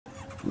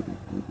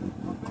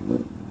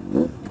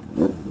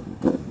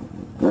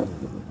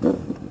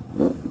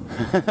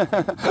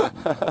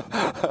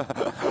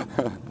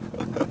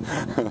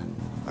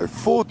Le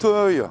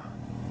fauteuil.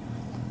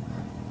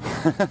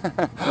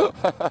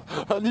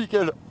 Ah,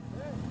 nickel.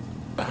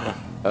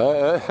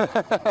 Ah,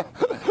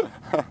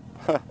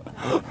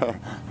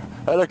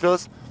 la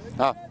classe.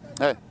 Ah,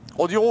 ouais.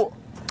 On dirait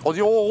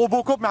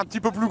Robocop mais un petit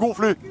peu plus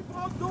gonflé.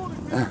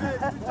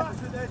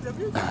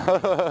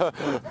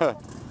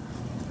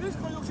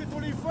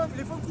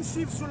 Les femmes qui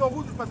suivent sur la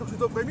route, je pense que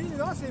c'est après midi,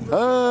 non?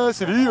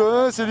 C'est lui,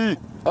 ouais, c'est lui.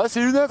 Ah,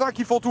 c'est lunettes hein,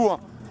 qui font tout. Hein.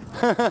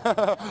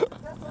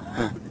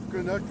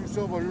 Canal, tout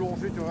ça, on va le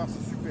longer, tu vas voir,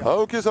 c'est super. Ah,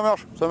 ok, ça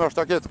marche,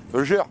 t'inquiète,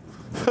 je gère.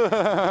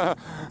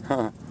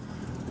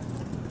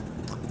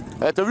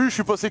 Eh, t'as vu, je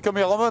suis passé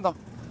caméraman. Hein.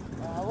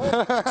 Ah ouais.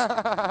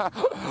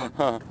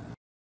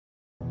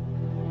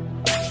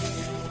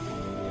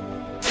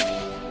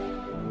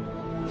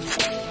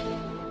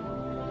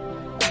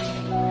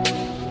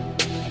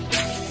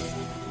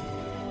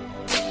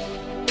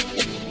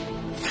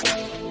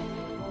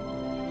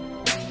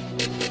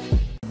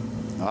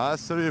 Ah,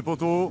 salut les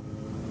potos.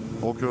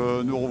 Donc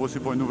nous revoici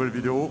pour une nouvelle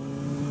vidéo.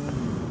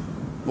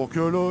 Donc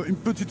là, une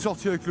petite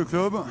sortie avec le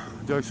club,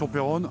 direction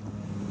Péronne.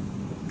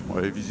 On va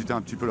aller visiter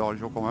un petit peu la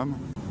région quand même.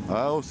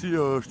 Ah, aussi,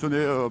 je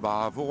tenais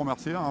à vous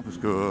remercier, hein, parce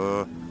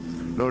que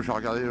là j'ai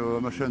regardé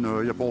ma chaîne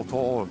il n'y a pas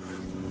longtemps.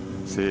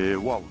 C'est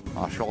waouh.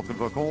 Ah, je suis rentré de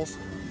vacances.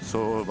 Ça,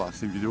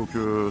 c'est une vidéo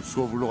que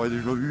soit vous l'aurez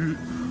déjà vue,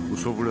 ou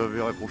soit vous la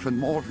verrez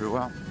prochainement. Je vais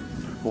voir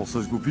comment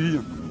ça se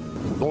goupille.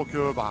 Donc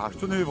je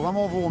tenais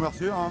vraiment à vous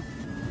remercier. Hein,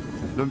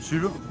 de me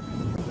suivre.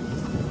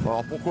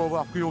 Alors pourquoi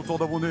avoir pris autant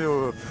d'abonnés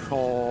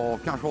en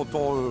 15 jours de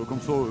temps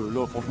comme ça,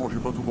 là franchement j'ai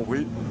pas tout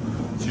compris.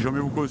 Si jamais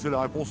vous connaissez la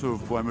réponse, vous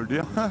pourrez me le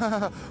dire.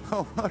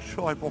 Je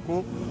saurais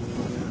pourquoi.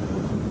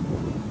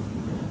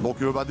 Donc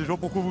déjà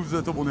pourquoi vous vous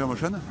êtes abonné à ma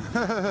chaîne.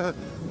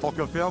 Tant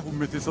qu'à faire, vous me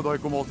mettez ça dans les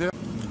commentaires.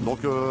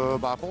 Donc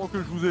pendant que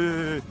je vous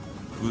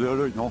ai à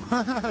l'œil, non,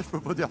 je peux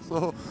pas dire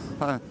ça.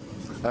 Voilà.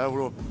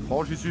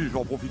 Alors j'y suis, je vais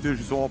en profiter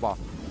justement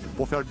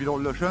pour faire le bilan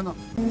de la chaîne.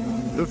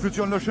 Le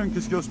futur de la chaîne,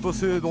 qu'est-ce qui va se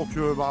passer? Donc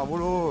voilà,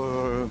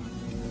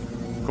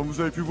 comme vous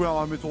avez pu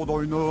voir, mettons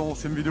dans une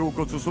ancienne vidéo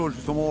quoi que ce soit,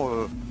 justement,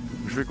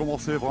 je vais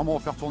commencer vraiment à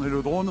faire tourner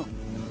le drone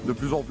de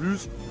plus en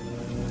plus.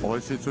 On va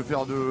essayer de se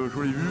faire de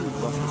jolies vues,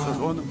 voir ce que ça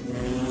donne.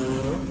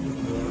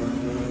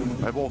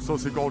 Mais bon, ça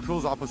c'est encore autre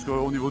chose, hein, parce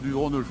qu'au niveau du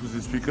drone, je vous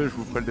expliquerai, je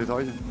vous ferai le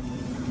détail.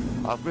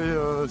 Après,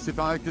 c'est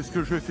pareil, qu'est-ce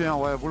que je vais faire?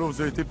 Ouais, voilà, vous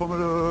avez été pas mal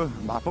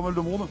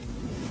de monde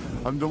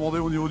à me demander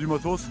au niveau du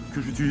matos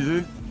que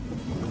j'utilisais.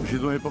 J'ai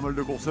donné pas mal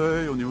de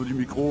conseils au niveau du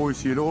micro,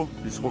 ici et là,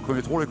 ils se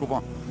reconnaîtront les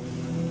copains.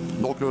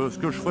 Donc ce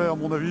que je ferai à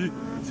mon avis,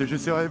 c'est que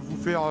j'essaierai de vous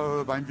faire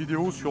une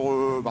vidéo sur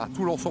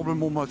tout l'ensemble de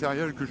mon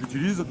matériel que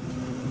j'utilise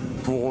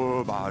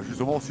pour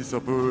justement si ça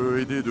peut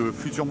aider de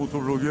futurs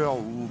motovlogueurs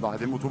ou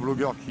des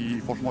motovlogueurs qui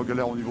franchement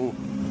galèrent au niveau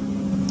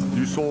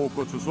du son ou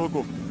quoi que ce soit,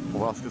 quoi. On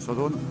va voir ce que ça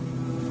donne.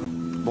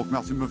 Donc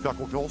merci de me faire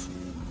confiance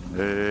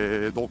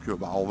et donc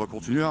on va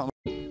continuer. Hein.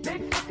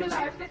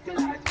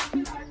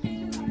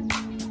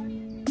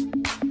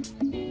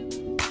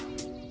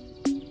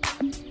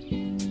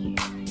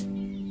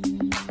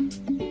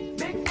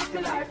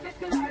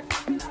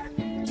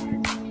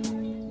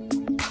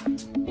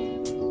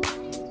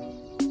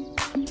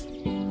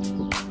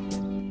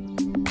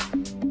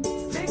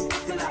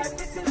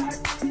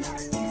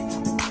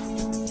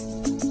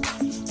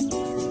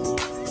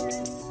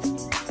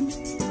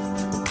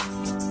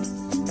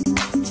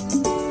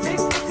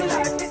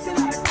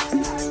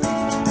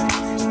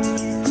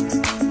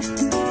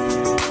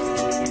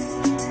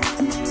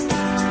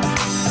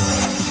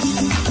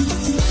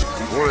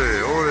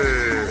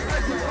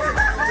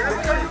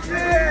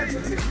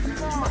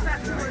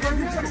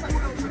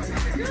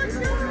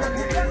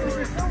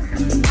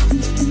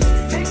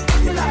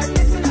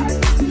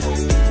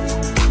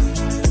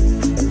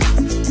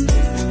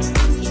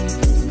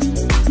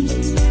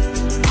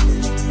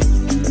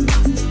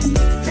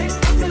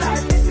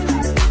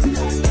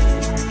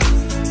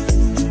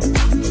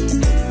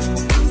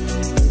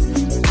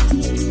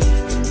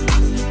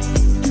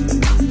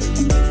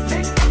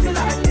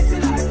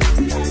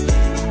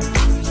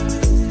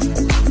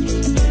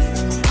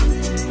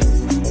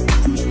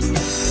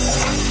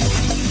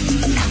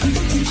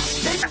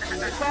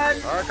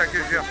 Ah,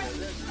 t'inquiète, je gère.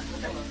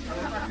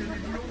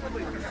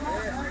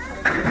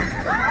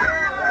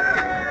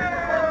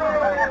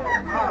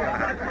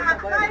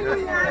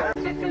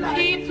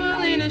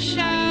 People in a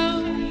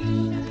show,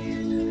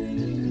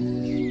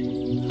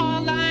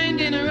 all lined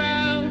in a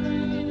row.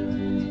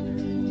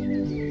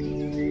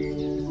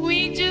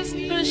 We just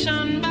push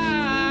on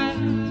by.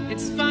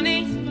 It's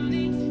funny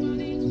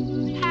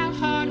how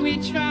hard we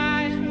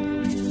try.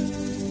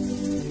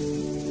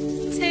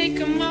 Take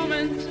a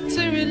moment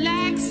to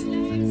relax.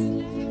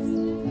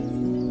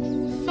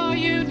 Before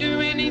you do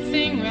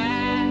anything rash.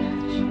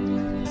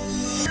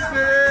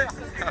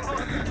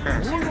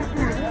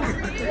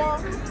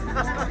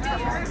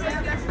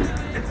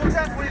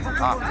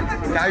 Ah,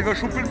 car il va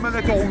choper le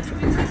manette en route.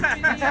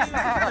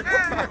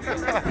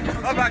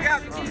 Ah bah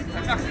regarde,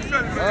 ça marche tout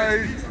seul.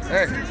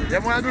 Il y a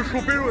moyen de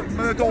choper le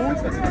manette en route.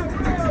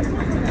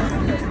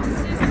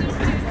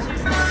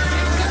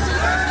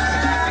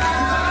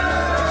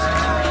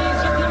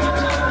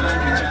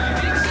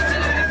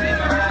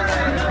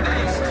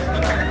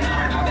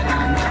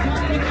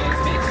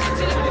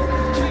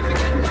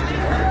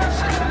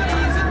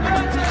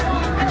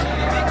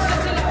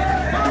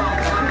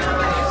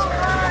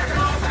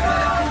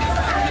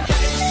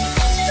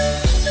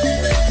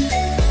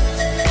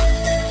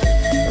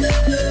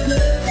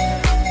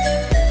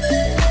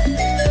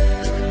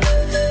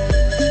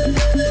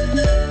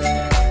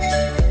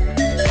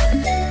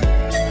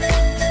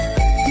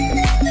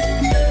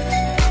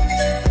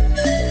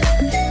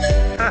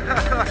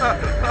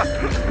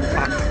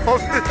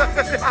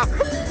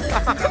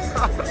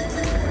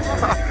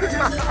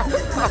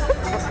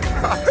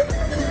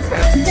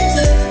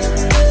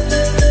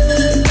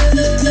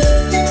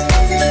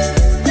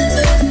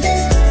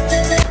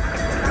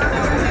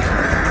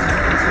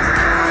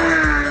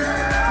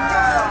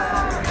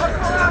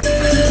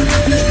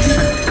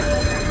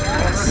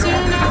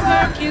 Soon our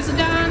work is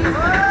done.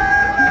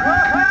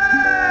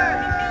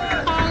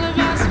 All of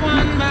us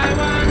one by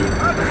one.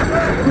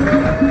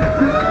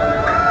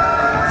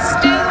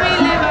 Still we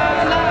live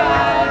our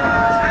lives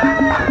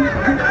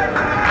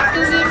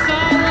as if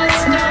all the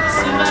stuff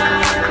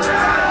survives.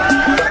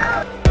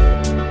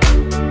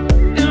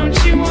 Don't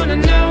you wanna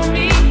know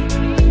me?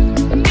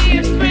 Be a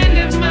friend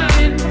of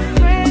mine.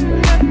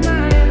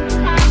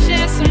 I'll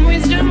share some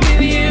wisdom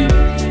with you.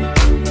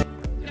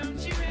 Don't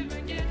you ever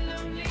get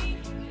lonely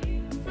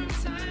from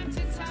time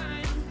to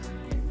time?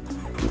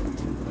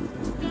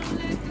 Don't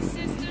let the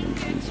system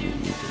get you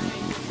down.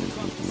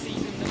 Across the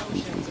seas and the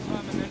oceans, a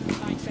permanent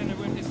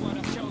itinerant is what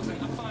I've chosen.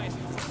 I find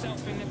myself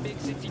in a big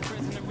city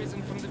prison,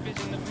 arisen from the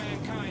vision of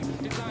mankind,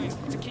 designed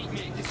to keep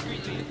me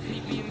discreetly,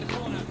 neatly in the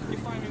corner. You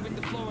find me with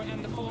the flora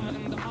and the fauna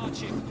and the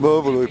hardship.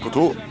 Bah voilà les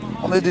potos,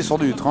 on est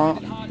descendu du train,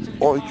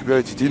 on récupère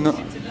les titines,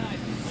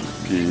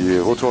 puis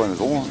retour à la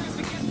maison.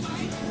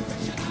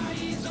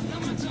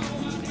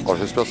 Bon,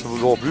 j'espère que ça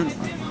vous aura plu.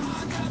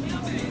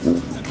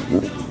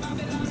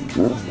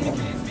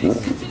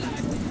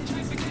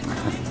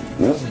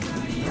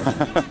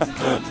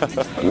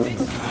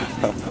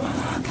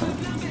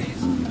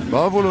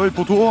 Bah voilà les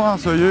potos, hein,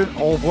 ça y est,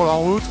 on reprend la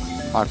route.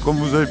 Ah, comme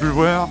vous avez pu le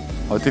voir,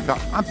 on a été faire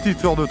un petit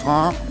heure de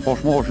train,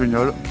 franchement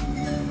génial.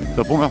 C'est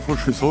la première fois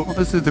que je fais ça,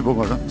 et c'était pas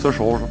mal, hein, ça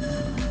change.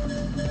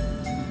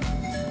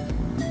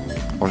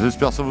 Bon,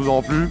 j'espère que ça vous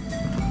aura plu,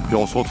 et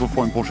on se retrouve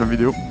pour une prochaine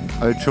vidéo.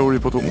 Allez, ciao les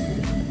potos.